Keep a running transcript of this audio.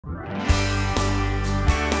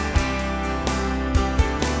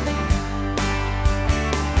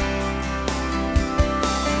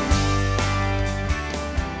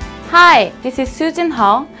Hi, this is Susan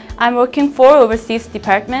Hall. I'm working for Overseas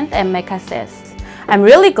Department at MECASYS. I'm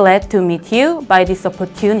really glad to meet you by this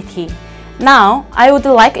opportunity. Now, I would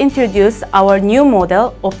like to introduce our new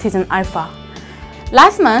model, OPTIZEN Alpha.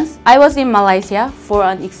 Last month, I was in Malaysia for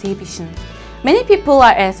an exhibition. Many people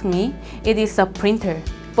are asking me, it is a printer,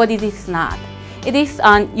 but it is not. It is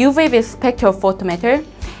an UV-based spectrophotometer,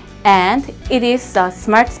 and it is a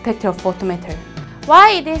smart spectrophotometer.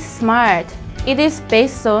 Why it is smart? It is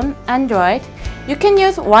based on Android. You can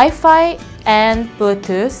use Wi-Fi and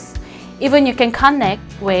Bluetooth. Even you can connect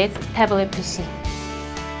with tablet PC.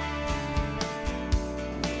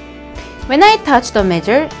 When I touch the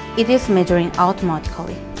measure, it is measuring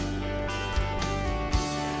automatically.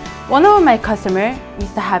 One of my customers,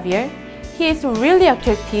 Mr. Javier, he is really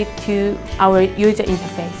attracted to our user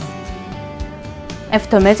interface.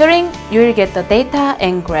 After measuring, you will get the data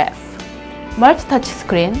and graph. Multi-touch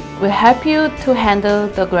screen will help you to handle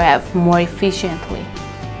the graph more efficiently.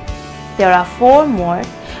 There are 4 modes.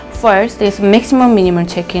 First is maximum minimum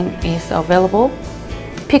checking is available.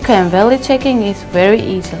 Peak and valley checking is very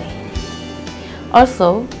easily.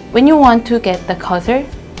 Also, when you want to get the cursor,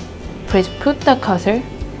 please put the cursor,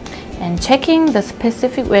 and checking the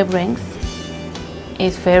specific wavelengths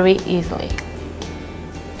is very easily.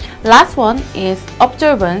 Last one is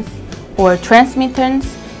observance or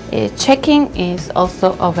transmittance. Checking is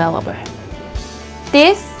also available.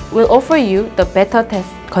 This will offer you the better test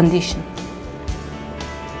condition.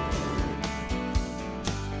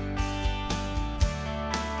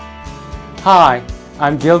 Hi,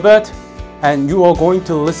 I'm Gilbert, and you are going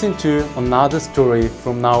to listen to another story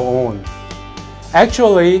from now on.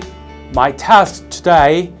 Actually, my task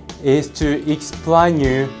today is to explain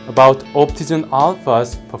you about OPTIZEN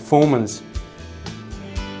Alpha's performance.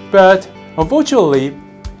 But unfortunately,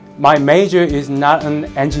 my major is not an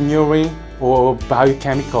engineering or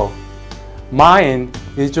biochemical. Mine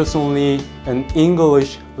is just only an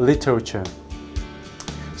English literature.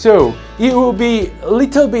 So it will be a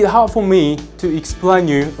little bit hard for me to explain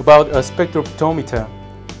you about a spectrophotometer.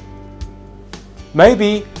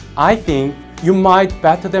 Maybe I think you might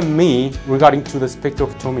better than me regarding to the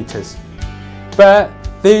spectrophotometers. But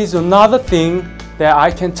there is another thing that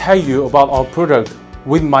I can tell you about our product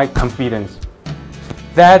with my confidence.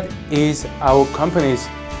 That is our company's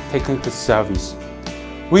technical service.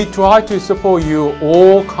 We try to support you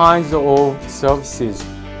all kinds of services,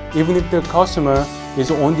 even if the customer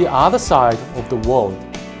is on the other side of the world.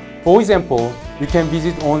 For example, you can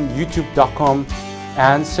visit on youtube.com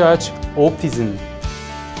and search OPTIZEN.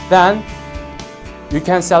 Then, you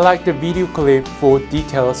can select the video clip for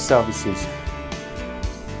detailed services.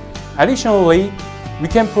 Additionally, we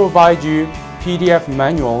can provide you PDF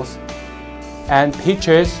manuals and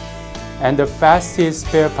pictures and the fastest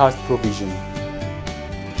spare parts provision.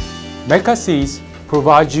 MECASYS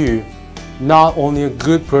provides you not only a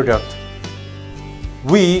good product,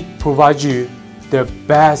 we provide you the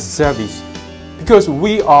best service because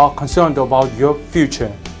we are concerned about your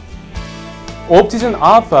future. OPTIZEN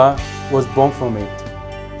Alpha was born from it.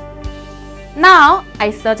 Now,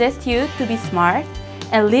 I suggest you to be smart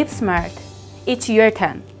and live smart. It's your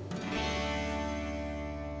turn.